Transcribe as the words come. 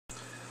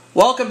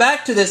Welcome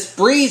back to this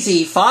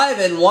Breezy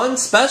 5-in-1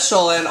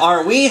 special, and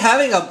are we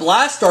having a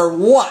blast or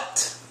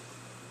what?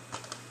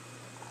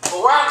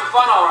 Well, we're having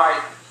fun,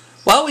 alright.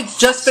 Well, we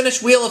just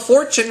finished Wheel of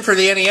Fortune for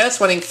the NES,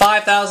 winning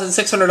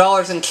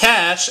 $5,600 in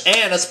cash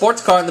and a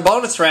sports car in the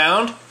bonus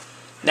round.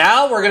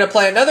 Now we're going to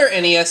play another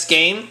NES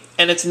game,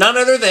 and it's none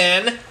other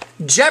than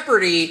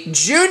Jeopardy!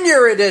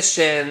 Junior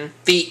Edition,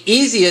 the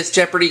easiest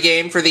Jeopardy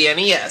game for the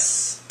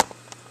NES.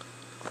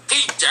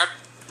 Peter.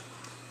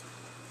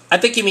 I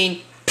think you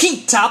mean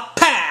Peter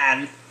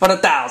Pan for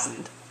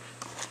 1,000.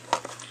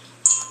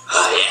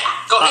 Oh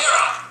yeah, go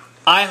hero!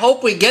 I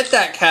hope we get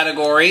that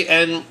category,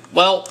 and,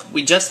 well,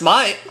 we just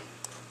might.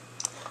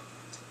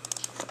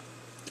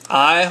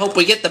 I hope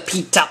we get the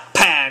Peter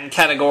Pan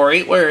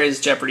category. Where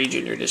is Jeopardy!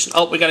 Junior Edition?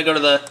 Oh, we gotta go to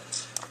the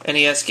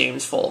NES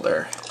games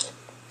folder.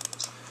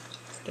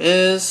 It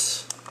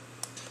is.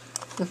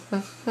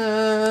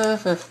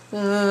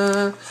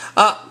 There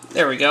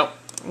we go.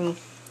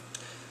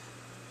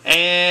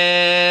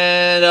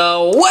 And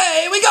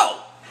away we go!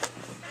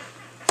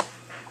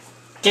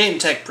 Game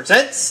Tech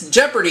presents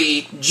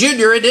Jeopardy!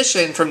 Junior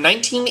Edition from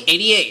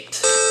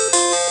 1988.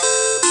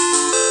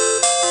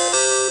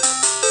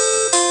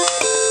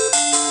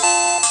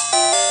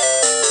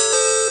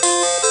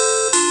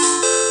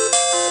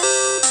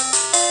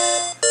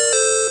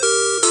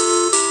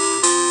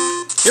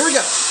 Here we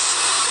go.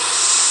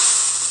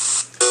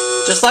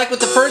 Just like with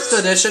the first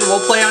edition,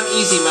 we'll play on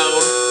easy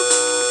mode.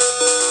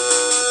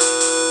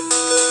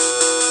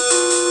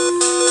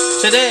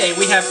 Today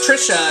we have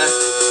Trisha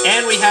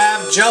and we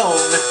have Joan.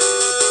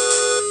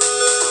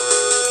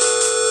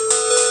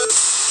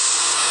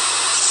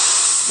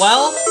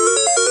 Well,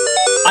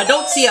 I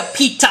don't see a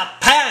Peter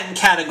Pan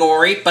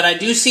category, but I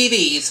do see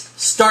these.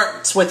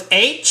 Starts with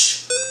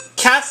H,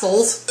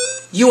 Castles,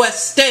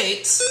 U.S.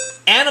 States,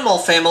 Animal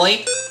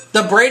Family,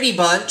 The Brady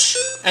Bunch,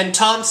 and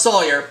Tom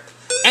Sawyer.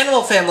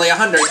 Animal Family,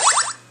 100.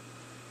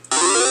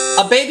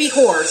 A baby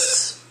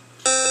horse.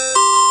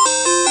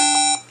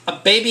 A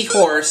baby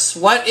horse.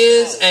 What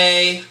is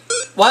a...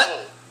 what?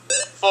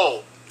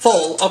 Foal.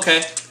 Foal,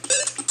 okay.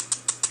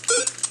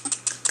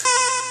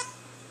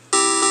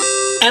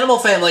 Animal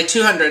Family,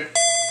 200.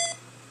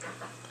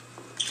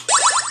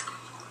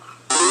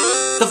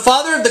 The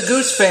father of the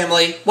Goose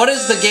Family. What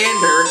is the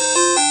gander?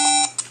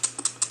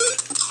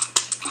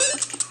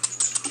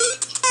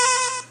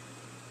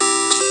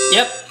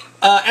 Yep.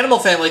 Animal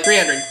Family,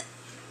 300.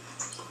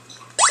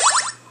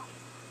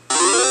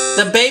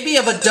 The baby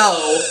of a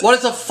doe. What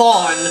is a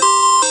fawn?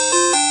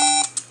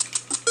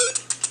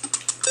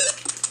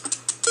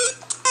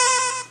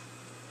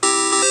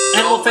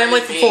 Animal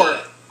Family for 4.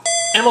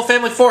 Animal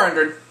Family,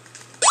 400.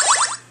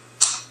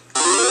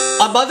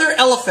 A mother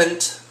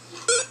elephant.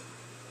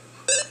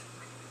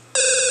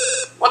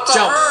 What's a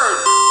Jump.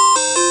 herd?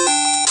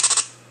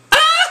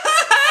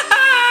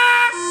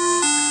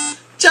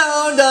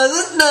 Joan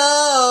doesn't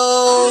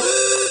know.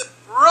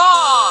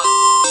 Wrong.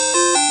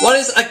 What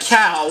is a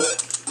cow?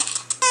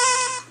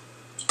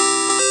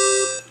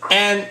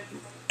 And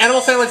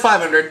Animal Family,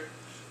 500.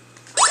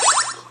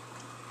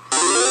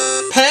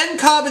 Pen,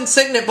 Cobb, and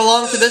Signet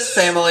belong to this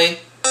family.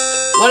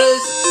 What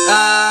is,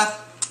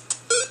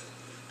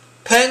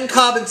 Pen,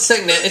 Cobb, and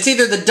Signet? It's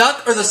either the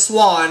duck or the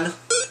swan.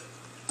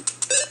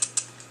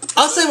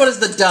 I'll say what is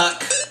the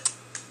duck.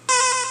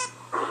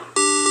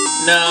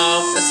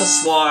 No, it's a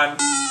swan.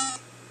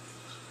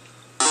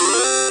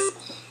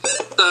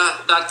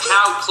 The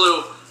cow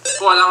clue.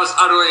 Boy, that was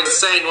utterly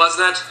insane,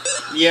 wasn't it?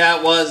 Yeah,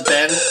 it was,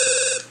 Ben.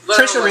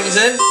 Trisha rings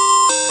in.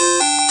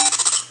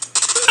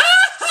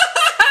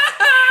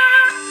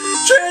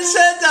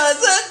 Trisha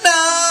doesn't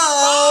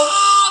know.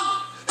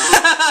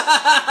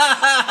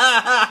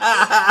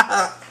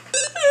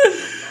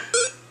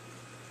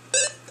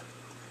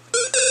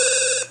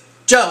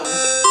 Joan.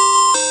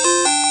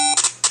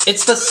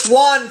 It's the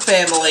Swan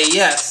family,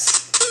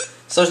 yes.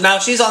 So now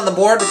she's on the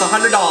board with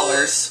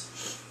 $100.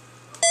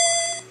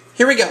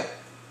 Here we go.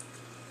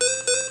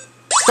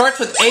 Starts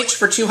with H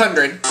for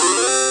 200.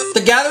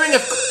 The gathering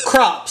of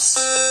crops.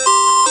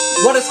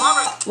 What is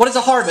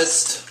a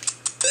harvest?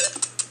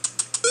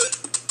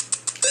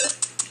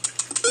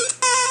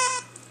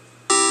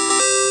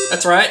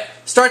 That's right.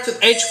 Starts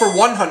with H for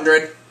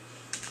 100.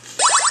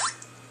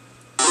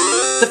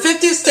 The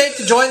 50th state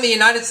to join the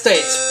United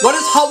States. What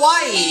is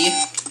Hawaii?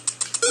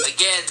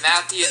 Again,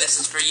 Matthew, this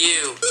is for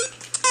you.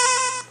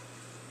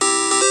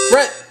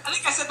 Brett. I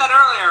think I said that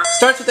earlier.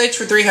 Starts with H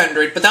for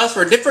 300, but that was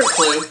for a different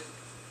clue.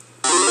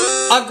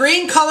 A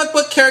green comic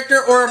book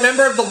character or a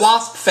member of the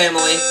Wasp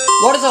family.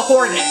 What is a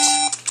hornet?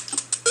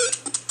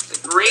 The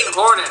Green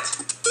Hornet.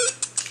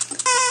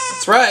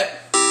 That's right.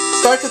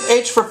 Starts with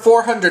H for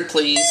 400,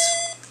 please.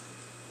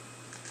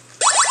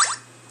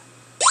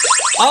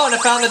 Oh, and I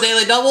found the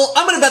Daily Double.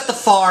 I'm gonna bet the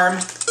farm.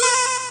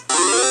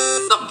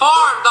 The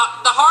farm.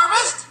 The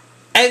harvest?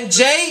 And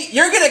Jay,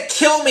 you're gonna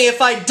kill me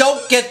if I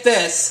don't get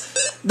this.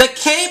 The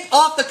Cape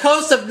off the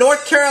coast of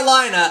North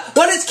Carolina.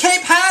 What is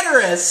Cape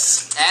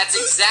Hatteras? That's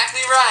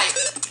exactly right.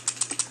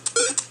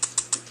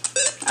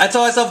 I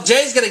told myself,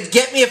 Jay's gonna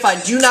get me if I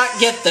do not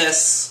get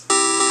this.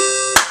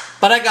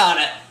 but I got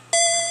it.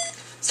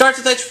 Starts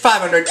with H for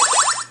 500.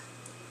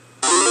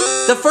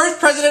 The first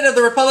president of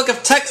the Republic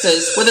of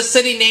Texas with a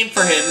city named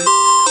for him.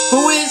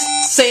 Who is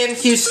Sam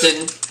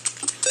Houston?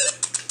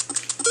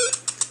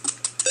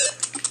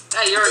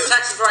 Hey, you're in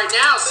Texas right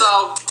now,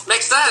 so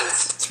makes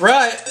sense. That's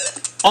right.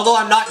 Although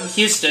I'm not in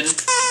Houston.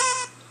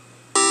 Houston,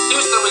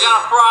 we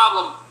got a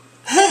problem.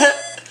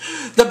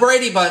 The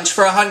Brady Bunch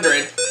for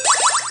 100.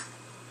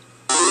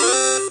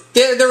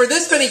 There were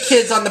this many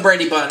kids on the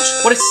Brady Bunch.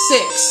 What is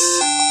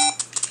 6?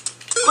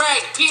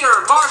 Greg, Peter,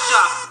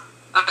 Marsha.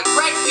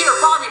 Greg, Peter,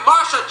 Barbie,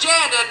 Marsha,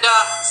 Jan, and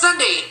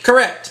Cindy.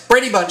 Correct.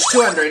 Brady Bunch,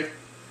 200.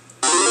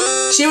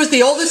 She was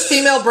the oldest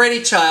female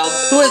Brady child.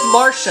 Who is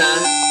Marsha?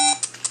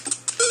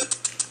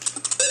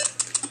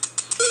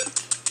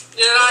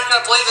 You're not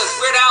gonna believe this.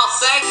 Weird Al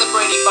sang the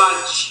Brady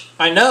Bunch.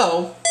 I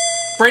know.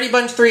 Brady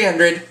Bunch,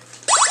 300.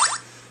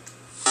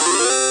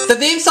 The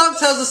theme song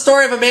tells the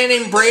story of a man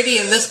named Brady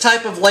and this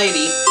type of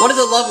lady. What is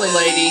a lovely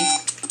lady?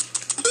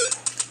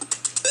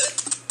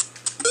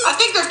 I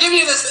think they're giving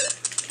you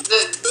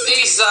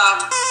these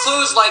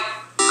clues like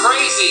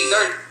crazy.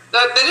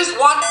 They just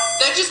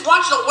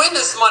want you to win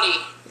this money.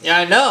 Yeah,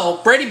 I know.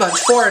 Brady Bunch,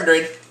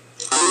 400.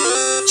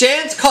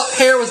 Jan's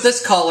hair was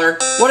this color.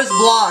 What is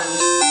blonde?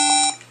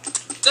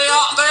 They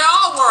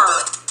all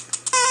were.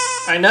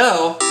 I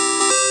know.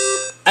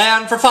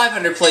 And for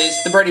 500, please,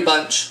 the Brady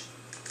Bunch.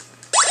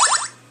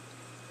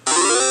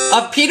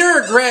 Of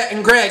Peter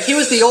and Greg, he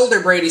was the older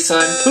Brady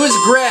son. Who is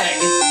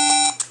Greg?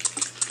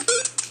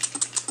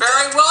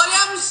 Barry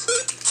Williams?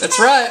 That's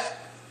right.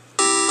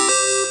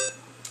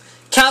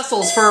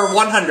 Castles for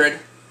 100.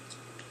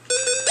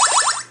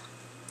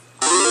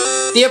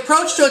 The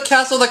approach to a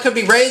castle that could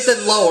be raised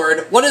and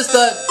lowered. What is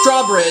the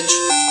drawbridge?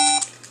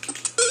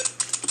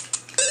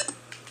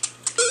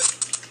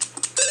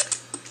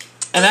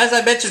 And as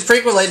I mentioned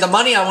frequently, the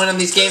money I win on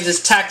these games is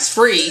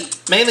tax-free,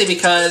 mainly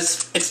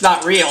because it's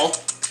not real.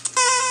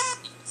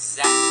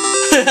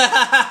 Exactly.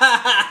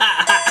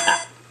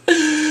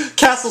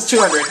 Castle's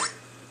 200.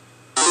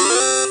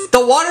 The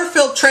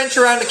water-filled trench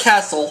around a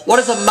castle. What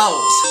is a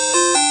moat?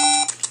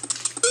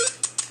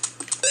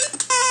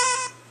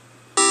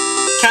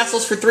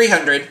 Castles for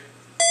 300.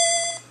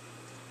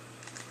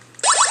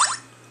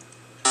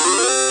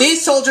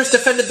 These soldiers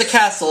defended the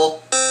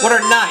castle. What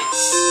are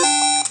knights?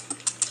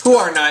 Who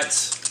are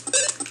knights?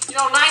 You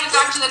know, Knight is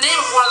actually the name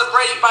of one of the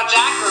Brady Bunch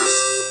actors.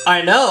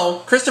 I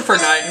know. Christopher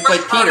Knight, who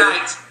played Peter.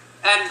 Knight.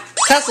 And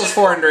Castle's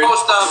 400.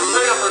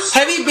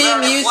 Heavy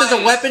beam used as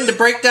a weapon to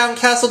break down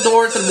castle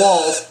doors and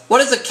walls.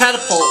 What is a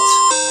catapult?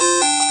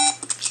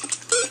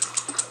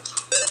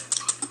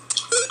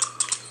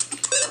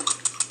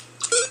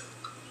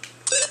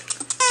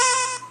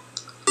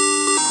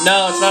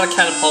 No, it's not a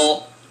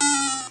catapult.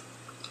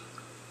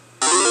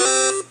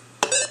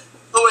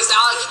 Who is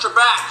Alex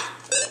Trebek?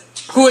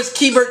 Who is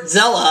Keebert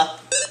Zella?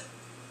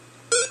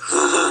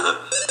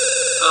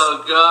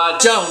 Oh God.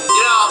 Joan.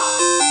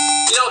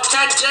 You know,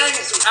 Ted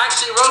Jennings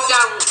actually wrote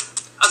down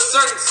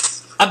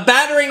A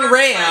battering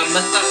ram.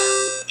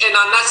 in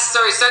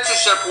unnecessary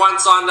censorship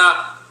once on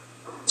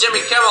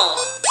Jimmy Kimmel.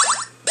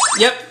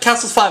 Yep,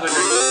 castle's 500.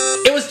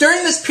 It was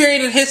during this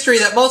period in history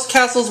that most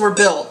castles were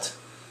built.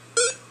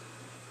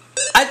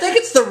 I think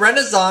it's the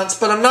Renaissance,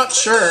 but I'm not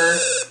sure. I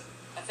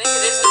think it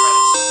is the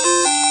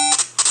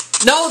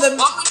Renaissance. No,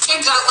 What we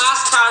changed that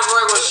last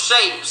category was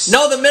shapes.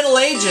 No, the Middle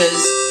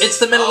Ages. It's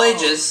the Middle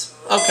Ages.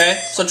 Okay,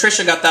 so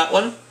Trisha got that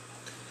one.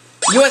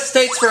 U.S.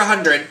 states for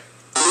 100.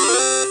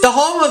 The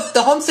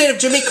home state of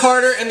Jimmy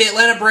Carter and the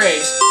Atlanta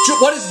Braves.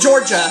 What is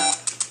Georgia?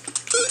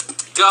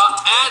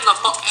 And the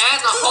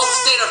home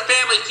state of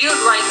Family Feud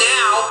right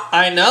now.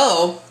 I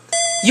know.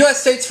 U.S.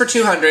 states for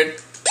 200.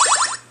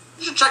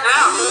 You should check it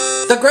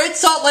out. The Great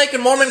Salt Lake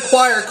and Mormon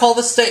Choir call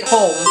the state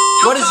home.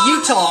 What is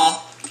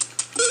Utah?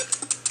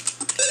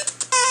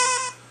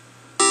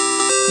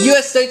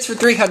 U.S. states for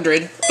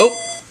 300. Oh,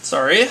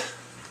 sorry.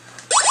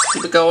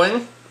 Keep it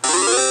going.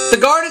 The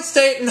Garden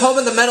State and home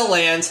of the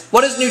Meadowlands.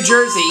 What is New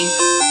Jersey?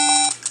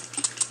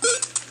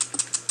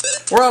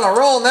 We're on a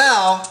roll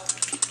now.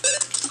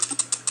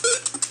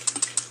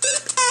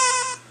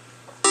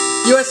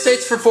 U.S.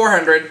 states for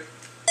 400.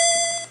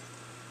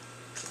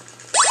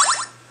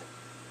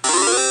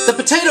 The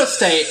Potato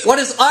State. What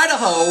is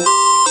Idaho?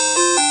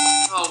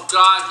 Oh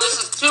God, this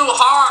is too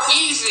hard,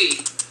 easy.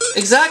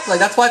 Exactly,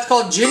 that's why it's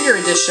called Junior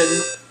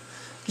Edition.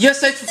 U.S.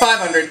 states for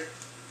 500.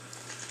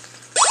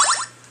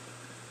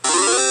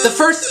 The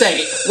first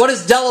state. What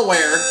is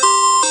Delaware?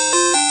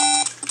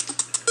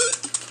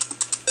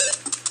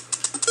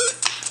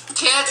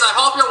 Kids, I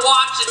hope you're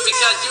watching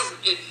because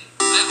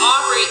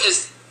Aubrey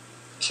is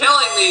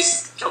killing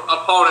these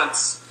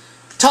opponents.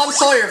 Tom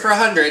Sawyer for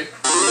 100.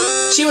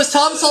 She was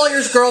Tom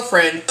Sawyer's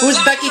girlfriend. Who is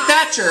Becky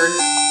Thatcher?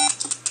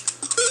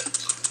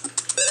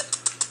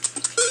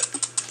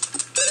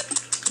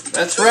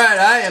 That's right,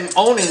 I am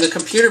owning the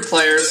computer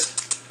players.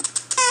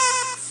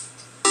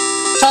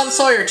 Tom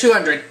Sawyer,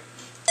 200.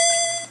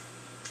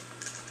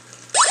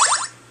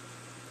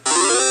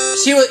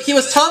 He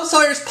was Tom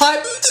Sawyer's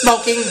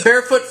pipe-smoking,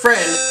 barefoot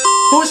friend.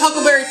 Who was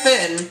Huckleberry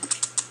Finn?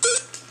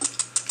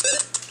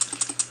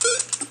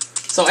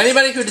 So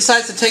anybody who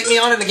decides to take me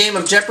on in a game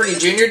of Jeopardy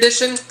Junior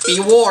Edition, be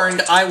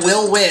warned, I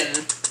will win.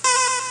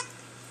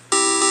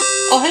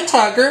 Oh, hey,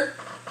 Tiger.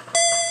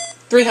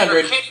 300.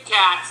 Your kitty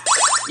cat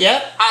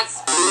Yep.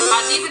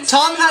 has even...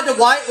 Tom had to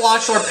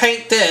whitewash or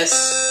paint this.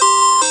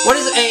 What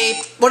is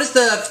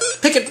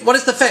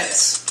the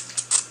fence?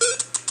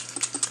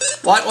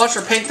 Whitewash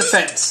or paint the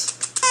fence.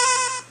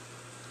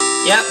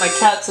 Yep, my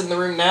cat's in the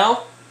room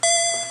now.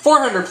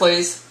 400,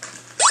 please.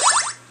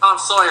 Tom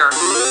Sawyer.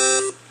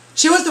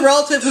 She was the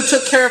relative who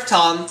took care of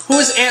Tom, who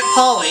was Aunt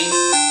Polly.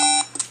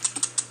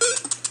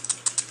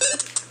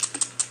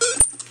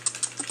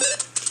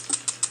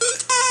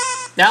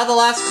 Now the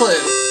last clue.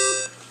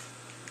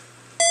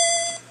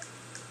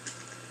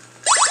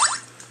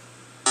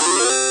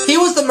 He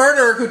was the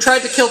murderer who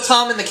tried to kill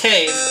Tom in the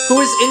cave, who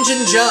is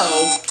Injun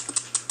Joe.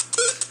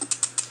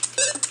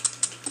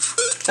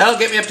 That'll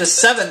get me up to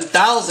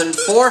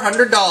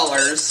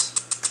 $7,400.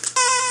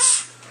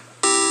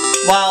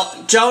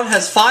 While Joan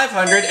has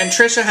 500 and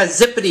Trisha has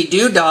zippity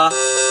doo dah.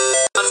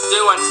 Let's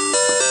do it.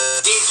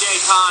 DJ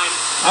time.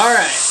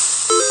 Alright.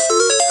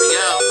 Here we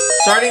go.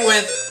 Starting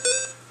with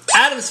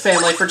Adam's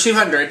Family for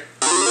 200.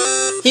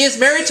 He is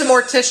married to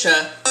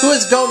Morticia, who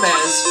is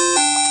Gomez.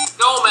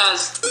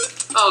 Gomez.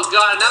 Oh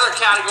god, another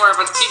category of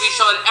a TV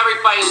show that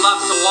everybody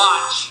loves to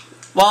watch.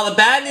 While the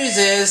bad news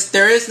is,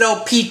 there is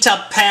no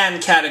Peter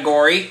Pan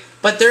category,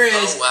 but there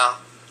is, Oh, wow.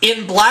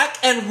 in black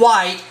and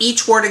white,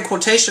 each word in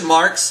quotation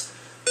marks,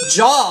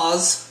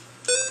 Jaws,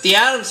 The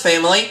Addams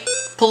Family,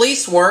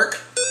 Police Work,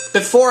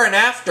 Before and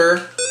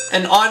After,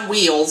 and On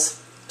Wheels.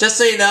 Just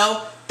so you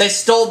know, they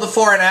stole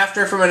Before and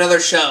After from another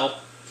show.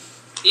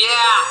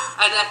 Yeah,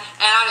 and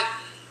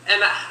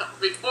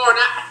before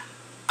that...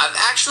 I've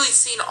actually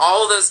seen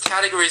all of those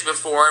categories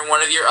before in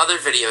one of your other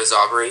videos,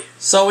 Aubrey.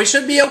 So we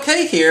should be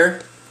okay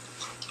here.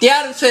 The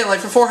Addams Family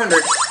for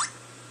 400.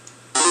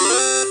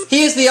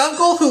 He is the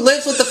uncle who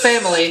lives with the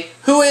family,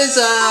 who is,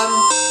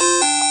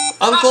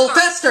 Uncle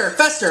Fester.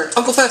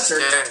 Uncle Fester.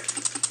 Yeah.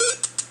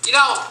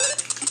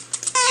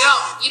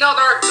 You know,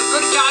 there are some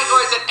good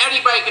categories that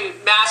anybody can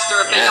master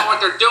if they know what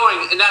they're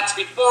doing, and that's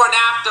before and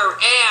after,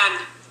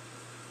 and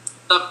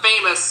the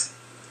famous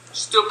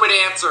stupid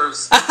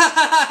answers.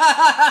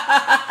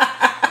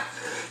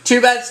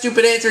 Too bad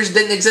stupid answers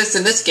didn't exist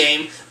in this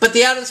game, but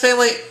the Addams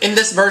Family, in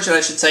this version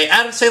I should say,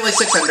 Addams Family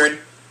 600.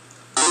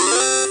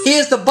 He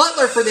is the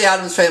butler for the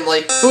Addams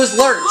Family, who is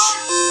Lurch.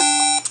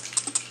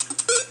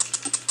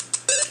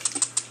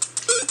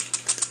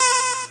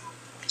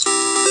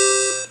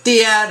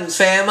 The Addams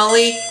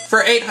Family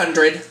for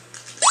 800.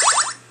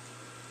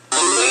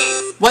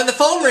 When the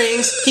phone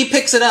rings, he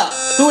picks it up.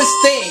 Who is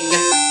Thing?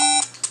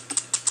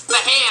 The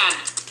hand.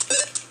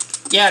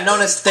 Yeah,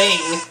 known as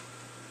Thing.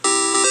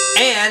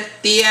 And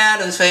the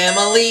Addams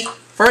Family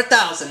for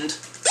 1,000.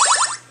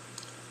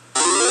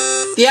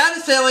 The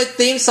Addams Family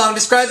theme song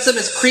describes them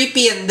as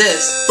creepy and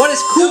this. What is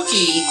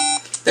kooky?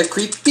 They're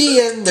creepy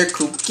and they're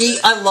kooky.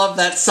 I love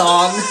that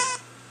song.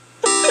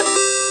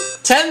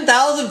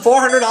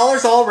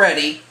 $10,400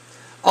 already.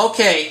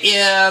 Okay,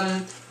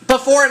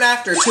 before and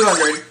after,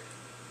 200.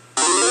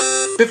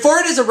 Before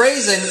it is a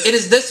raisin, it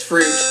is this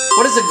fruit.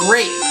 What is a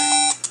grape?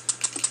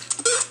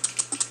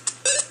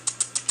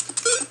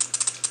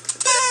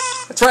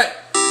 That's right.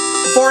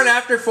 Before and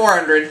after,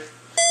 400.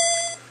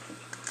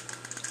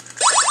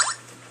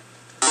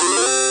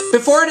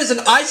 Before it is an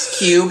ice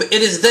cube,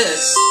 it is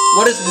this.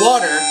 What is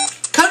water?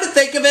 Come to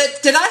think of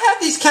it, did I have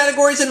these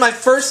categories in my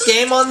first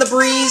game on the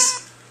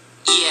Breeze?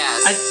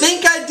 Yes. I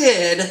think I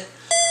did.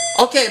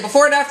 Okay,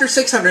 before and after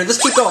 600. Let's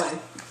keep going.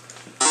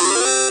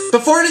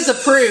 Before it is a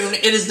prune,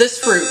 it is this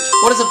fruit.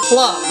 What is a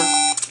plum? And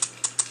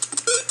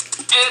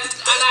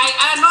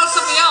I know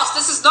something else.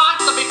 This is not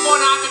the before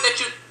and after that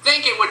you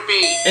think it would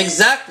be.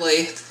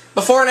 Exactly.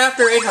 Before and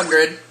after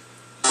 800.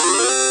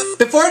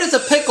 Before it is a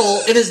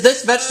pickle, it is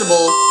this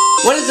vegetable.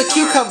 What is a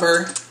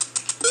cucumber?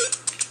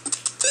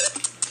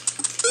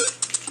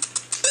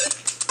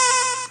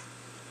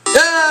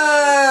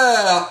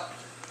 Yeah!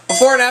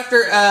 Before and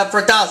after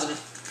for 1,000.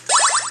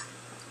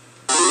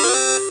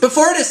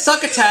 Before it is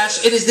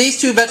succotash, it is these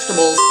two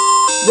vegetables.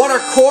 What are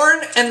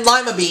corn and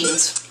lima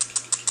beans?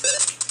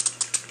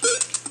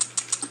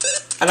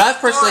 And I've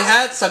personally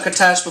had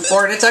succotash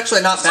before, and it's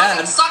actually not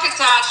bad.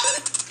 Succotash.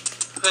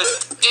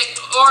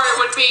 Or it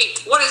would be,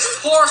 what is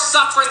poor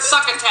suffering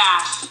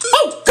succotash?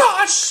 Oh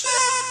gosh!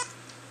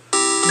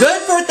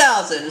 Good for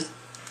 1,000.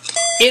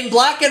 In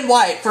black and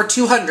white for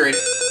 200.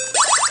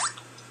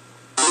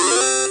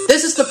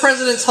 This is the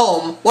president's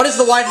home. What is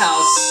the White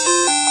House?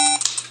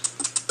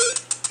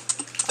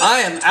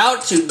 I am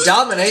out to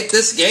dominate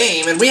this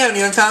game, and we haven't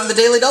even found the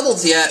daily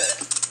doubles yet.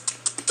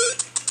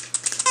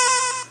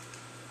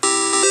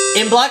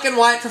 In black and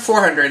white for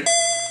 400.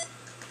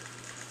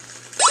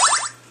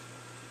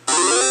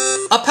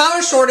 A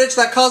power shortage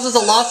that causes a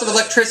loss of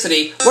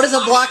electricity. What is a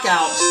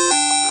blackout?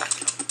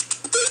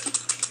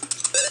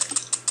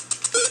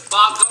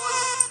 Bob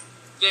Dylan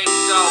game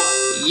show.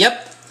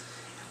 Yep.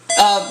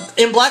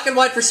 In black and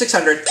white for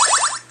 600.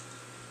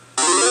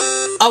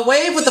 A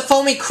wave with a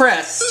foamy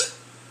crest.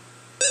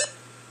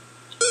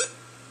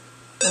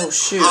 Oh,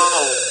 shoot.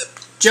 Oh.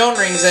 Joan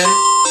rings in.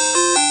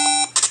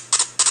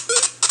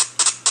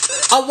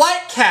 A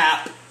white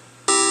cap.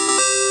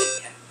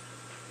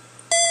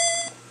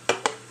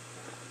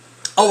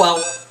 Oh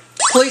well.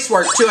 Police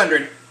work,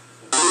 200.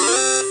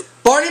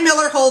 Barney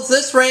Miller holds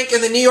this rank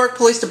in the New York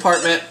Police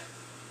Department.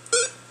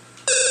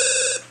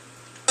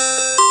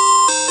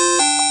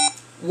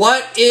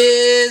 What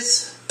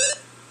is...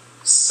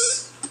 I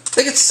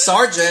think it's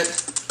Sergeant.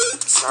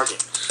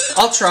 Sergeant.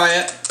 I'll try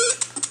it.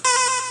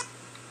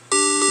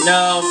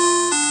 No.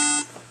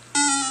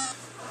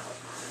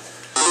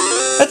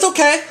 That's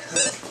okay.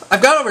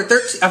 I've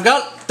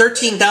got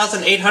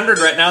 13,800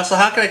 right now, so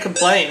how can I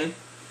complain?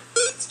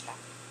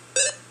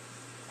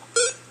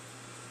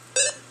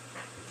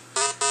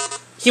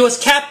 He was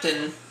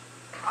Captain.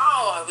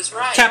 Oh, I was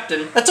right.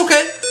 Captain. That's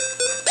okay.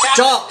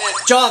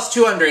 Jaws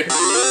 200.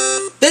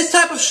 This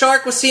type of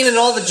shark was seen in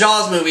all the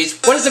Jaws movies.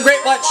 What is the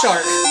great white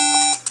shark?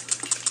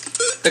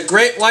 The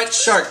great white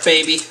shark,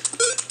 baby.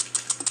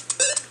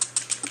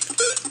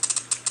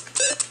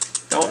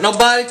 Don't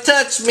nobody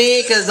touch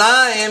me, cause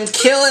I am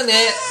killing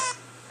it.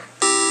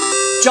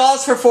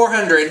 Jaws for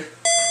 400.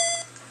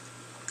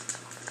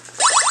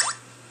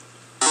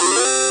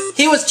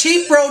 He was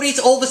Chief Brody's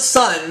oldest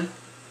son.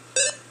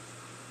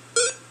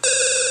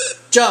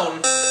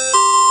 Joan.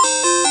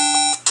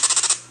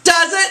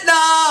 Doesn't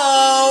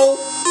know!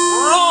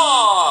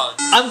 Wrong!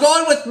 I'm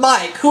going with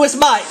Mike. Who is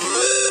Mike?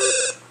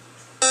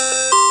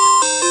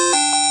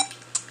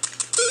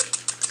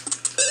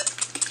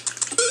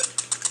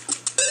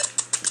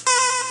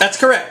 That's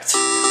correct.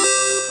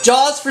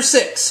 Jaws for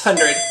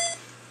 600.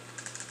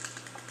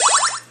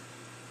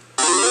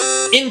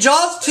 In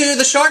Jaws 2,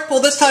 the shark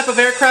pulled this type of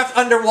aircraft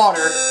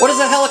underwater. What is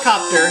a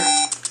helicopter?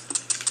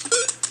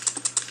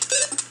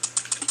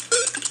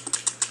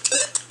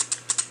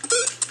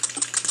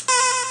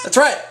 That's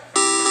right.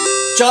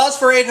 Jaws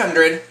for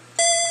 800.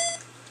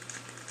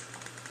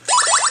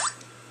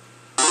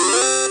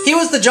 He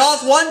was the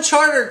Jaws 1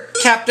 charter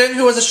captain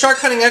who was a shark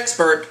hunting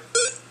expert.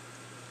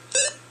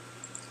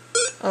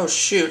 Oh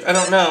shoot, I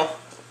don't know.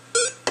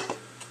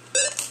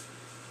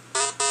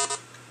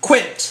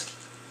 Quint.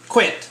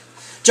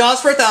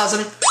 Jaws for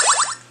 1,000.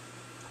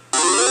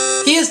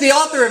 He is the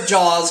author of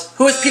Jaws.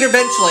 Who is Peter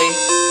Benchley?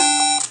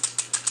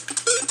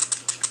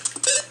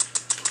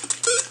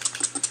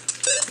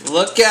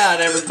 Look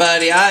out,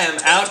 everybody. I am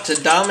out to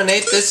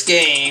dominate this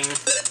game.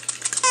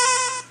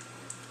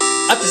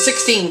 Up to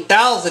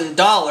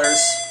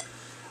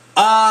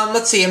 $16,000.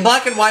 Let's see. In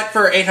black and white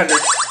for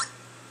 800.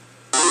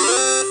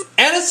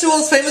 Anna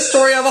Sewell's famous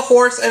story of a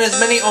horse and his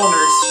many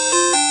owners.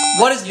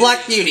 What is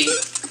Black Beauty?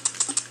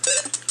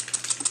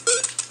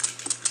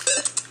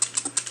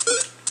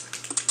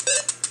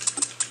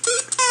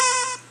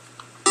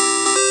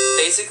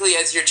 Basically,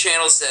 as your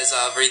channel says,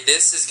 Aubrey,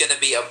 this is going to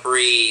be a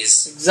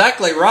breeze.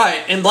 Exactly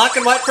right. In black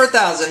and white for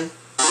 1,000.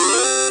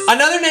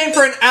 Another name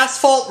for an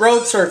asphalt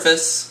road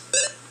surface.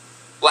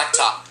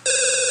 Blacktop.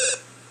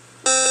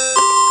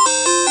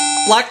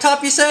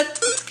 Blacktop, you said?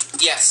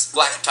 Yes,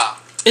 blacktop.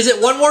 Is it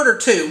one word or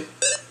two?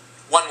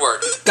 One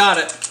word. Got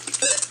it.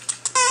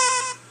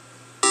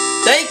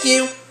 Thank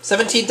you.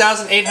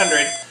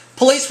 17,800.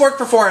 Police work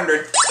for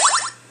 400.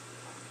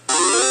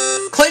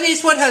 Clint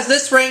Eastwood has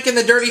this rank in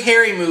the Dirty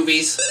Harry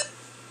movies.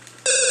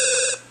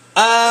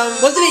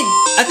 Wasn't he?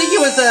 I think he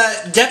was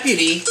a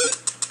deputy.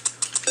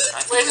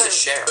 I think he's a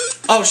sheriff.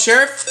 Oh,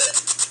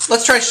 sheriff?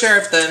 Let's try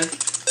sheriff then.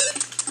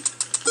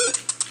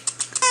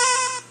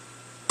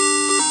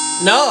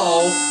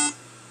 No.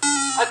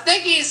 I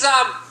think he's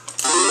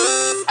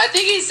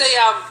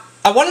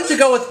I wanted to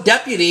go with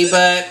deputy,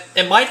 but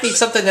it might be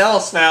something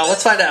else now.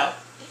 Let's find out.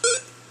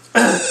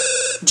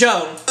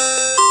 Joan.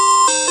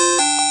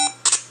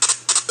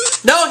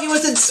 No, he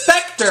was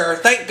inspector.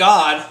 Thank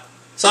God.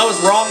 So I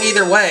was wrong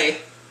either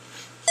way.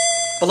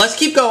 But let's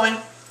keep going.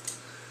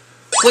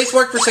 Police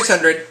work for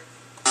 600.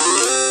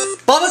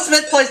 Bubba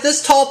Smith plays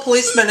this tall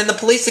policeman in the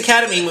Police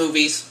Academy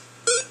movies.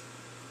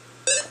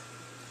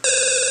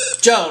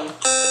 Joan.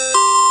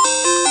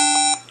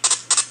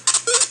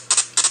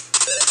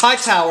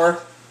 Hightower.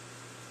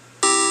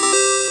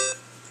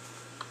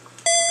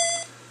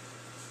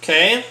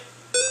 Okay.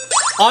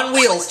 On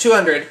Wheels,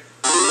 200.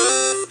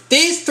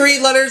 These three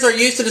letters are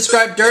used to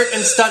describe dirt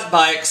and stunt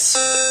bikes.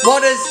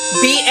 What is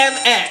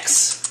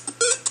BMX?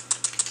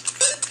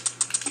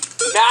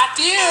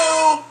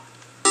 Matthew.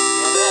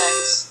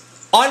 BMX.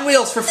 On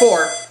Wheels for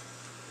 4.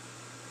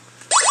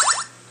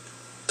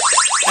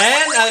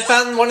 And I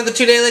found one of the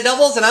 2 daily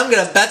doubles, and I'm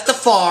going to bet the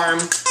farm.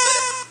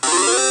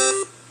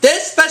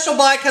 This special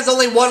bike has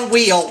only one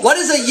wheel. What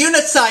is a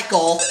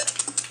unicycle?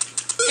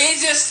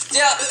 Easiest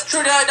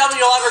true daily double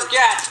you'll ever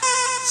get.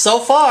 So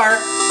far,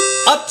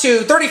 up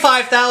to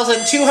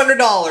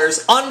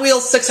 $35,200. On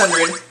Wheels,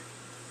 600.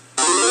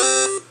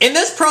 In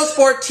this pro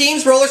sport,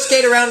 teams roller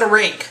skate around a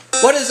rink.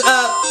 What is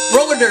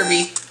roller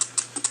derby?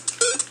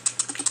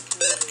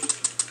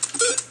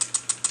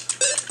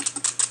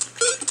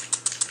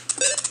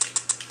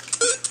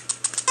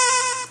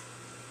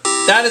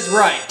 That is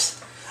right.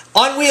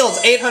 On Wheels,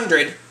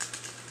 800.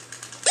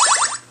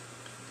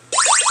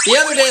 the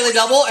other Daily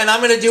Double, and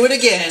I'm going to do it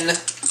again.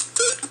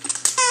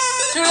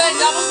 2 Daily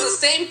Doubles in the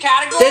same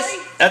category?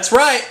 That's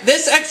right.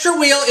 This extra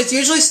wheel is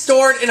usually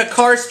stored in a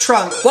car's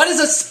trunk. What is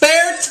a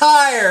spare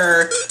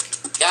tire?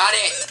 Got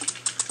it.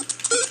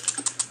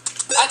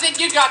 I think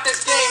you got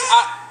this game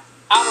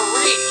out of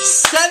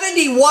reach.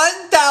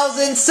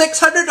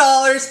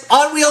 $71,600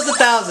 on wheels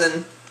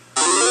 1,000.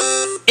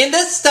 In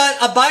this stunt,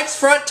 a bike's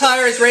front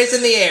tire is raised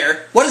in the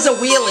air. What is a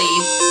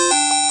wheelie?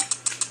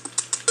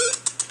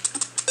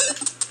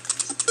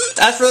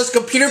 As for those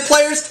computer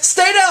players,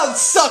 stay down,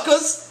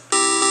 suckers!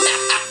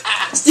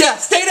 Yeah,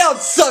 stay down,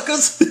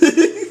 suckers!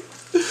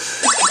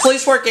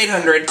 Police Work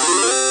 800.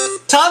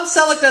 Tom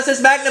Selleck does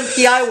his Magnum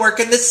PI work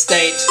in this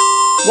state.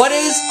 What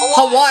is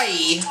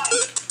Hawaii?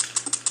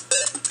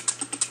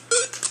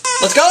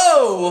 Let's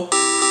go!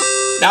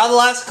 Now the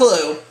last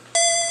clue.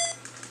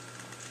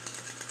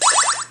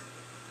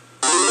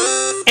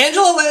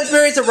 Angela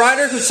Lansbury is a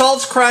writer who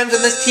solves crimes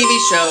in this TV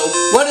show.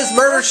 What is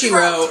Murder, She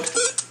Wrote?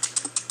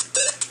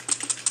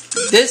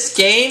 This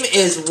game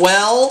is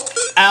well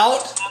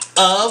out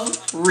of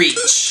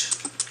reach.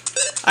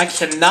 I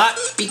cannot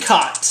be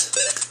caught.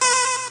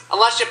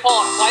 Unless you pull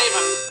a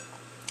Clavin.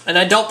 And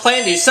I don't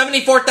plan to.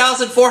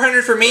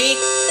 74,400 for me,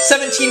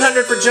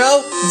 1,700 for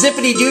Joe,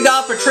 zippity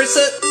doodah for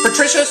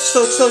Tricia,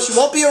 so she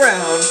won't be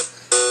around.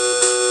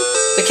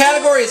 The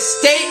category is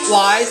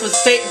state-wise with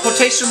state in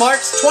quotation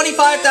marks,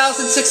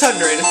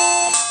 25,600.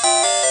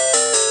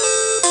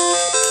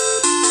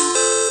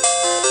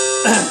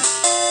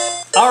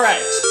 All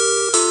right.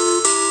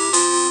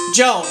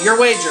 Joan, your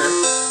wager.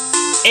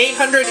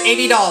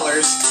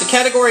 $880. The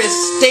category is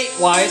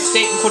state-wise,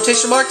 state in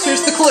quotation marks.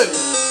 Here's the clue.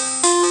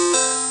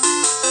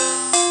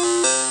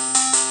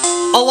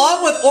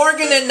 Along with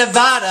Oregon and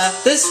Nevada,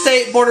 this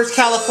state borders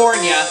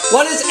California.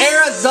 What is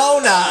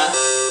Arizona?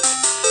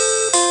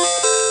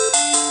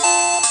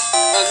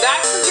 And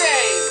that's the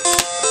game.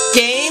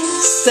 Game,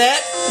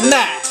 set,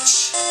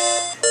 match.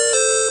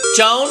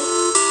 Joan,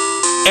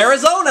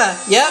 Arizona.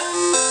 Yep.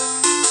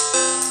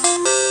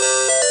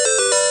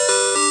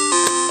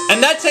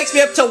 And that takes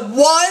me up to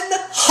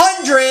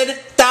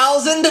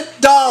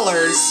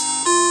 $100,000.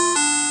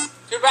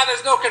 Too bad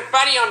there's no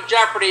confetti on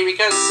Jeopardy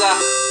because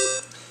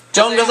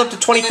Joan goes up to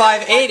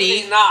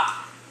 2,580.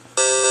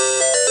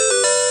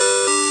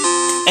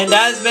 And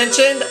as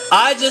mentioned,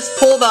 I just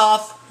pulled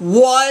off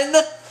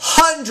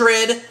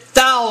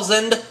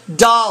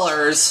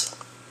 $100,000.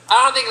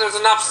 I don't think there's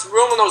enough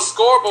room on those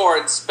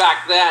scoreboards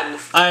back then.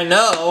 I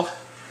know.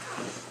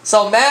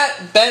 So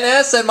Matt, Ben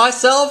S, and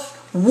myself,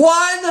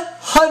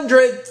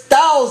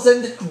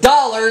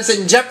 $100,000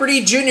 in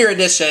Jeopardy Junior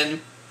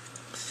Edition.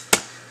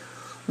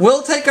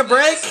 We'll take a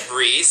break.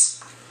 Breeze.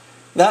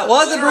 That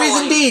was a breeze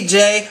indeed,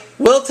 Jay.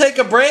 We'll take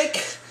a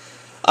break.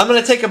 I'm going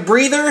to take a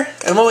breather,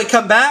 and when we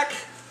come back,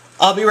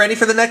 I'll be ready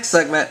for the next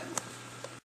segment.